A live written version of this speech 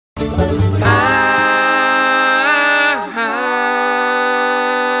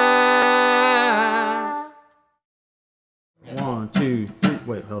One, two, three.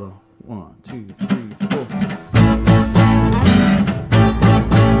 Wait, hold on. 1, 2, 3, 4.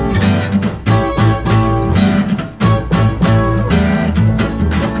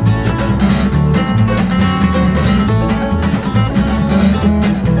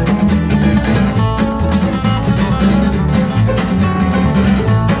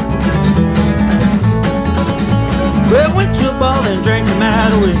 Well, went to a ball and drank the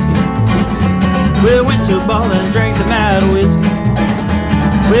amount of whiskey. Well, went to a ball and drank the amount of whiskey.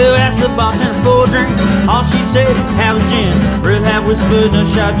 Well, asked the bartender for a drink. All she said, have a gin. Rather have whiskey, no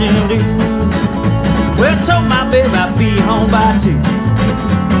shot, Jim do. Well, I told my babe I'd be home by 2.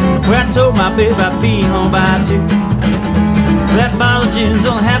 Well, I told my babe I'd be home by 2. That bottle of gin's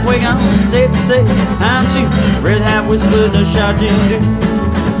only halfway gone. Safe to say, I'm too. Rather have whiskey, no shot, Jim do.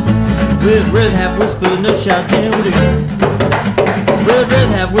 We'd rather have whiskey, no shot, Jim do. We'd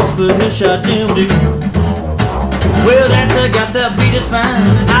rather have whiskey, no shot, Jim do. Well, that's got the beat is fine.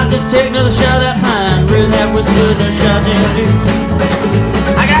 I'll just take another shot of that pine. Rather have whiskey, no shot, Jim do.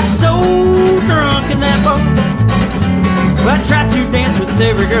 I got so drunk in that boat. Well, I tried to dance with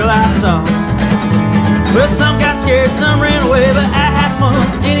every girl I saw. Well, some got scared, some ran away, but I had fun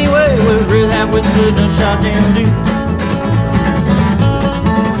anyway. We'd rather have whiskey, no shot, Jim do.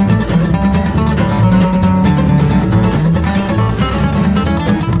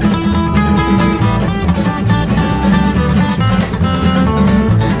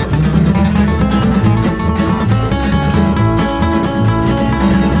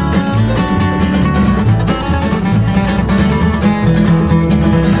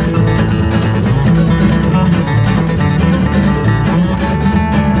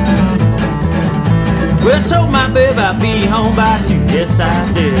 Well, I told my babe I'd be home by 2. Yes,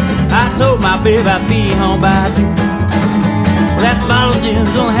 I did. I told my babe I'd be home by 2. Well, that bottle of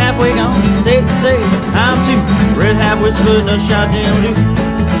gin's only halfway gone. Safe to say, I'm too. Rather have whiskey, no shot, Jim do.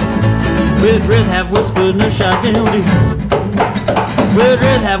 We'd rather have whiskey, no shot, Jim do. We'd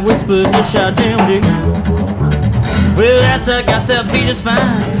rather have whiskey, no shot, Jim do. Well, that's got the beat is fine.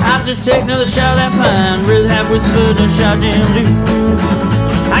 I'll just take another shot of that pine. Rather have whiskey, no shot, Jim do.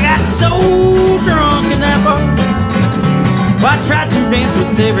 I got so drunk in that bar. Well, I tried to dance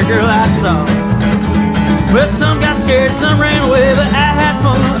with every girl I saw. Well, some got scared, some ran away, but I had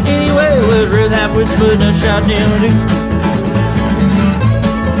fun anyway. Would rather have whiskey, no shot, Jim do.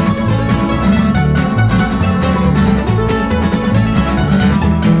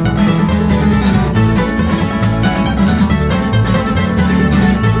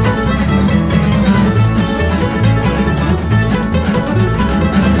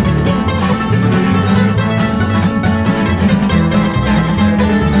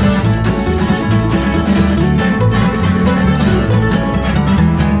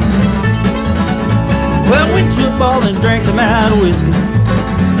 Well, I went to a ball and drank them out of whiskey.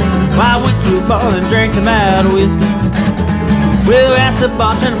 Well, I went to a ball and drank them out of whiskey. Well, I asked the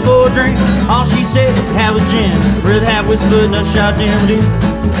bartender for a drink. All she said, have a gin. Rather have whiskey, no shot, Jim do.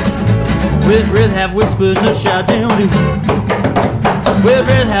 We'd rather have whiskey, no shot, Jim do. We'd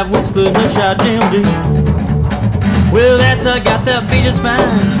rather have whiskey, no shot, Jim do. Well, that's got the beat is fine.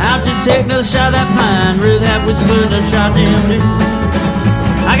 I'll just take another shot of that pine. Rather have whiskey, no shot, Jim do.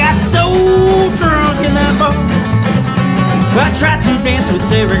 I got so drunk in that boat. Well, I tried to dance with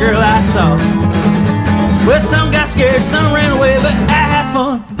every girl I saw. Well, some got scared, some ran away, but I had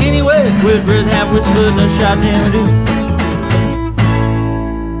fun anyway. We'd rather have whiskey, no shot, Jim do.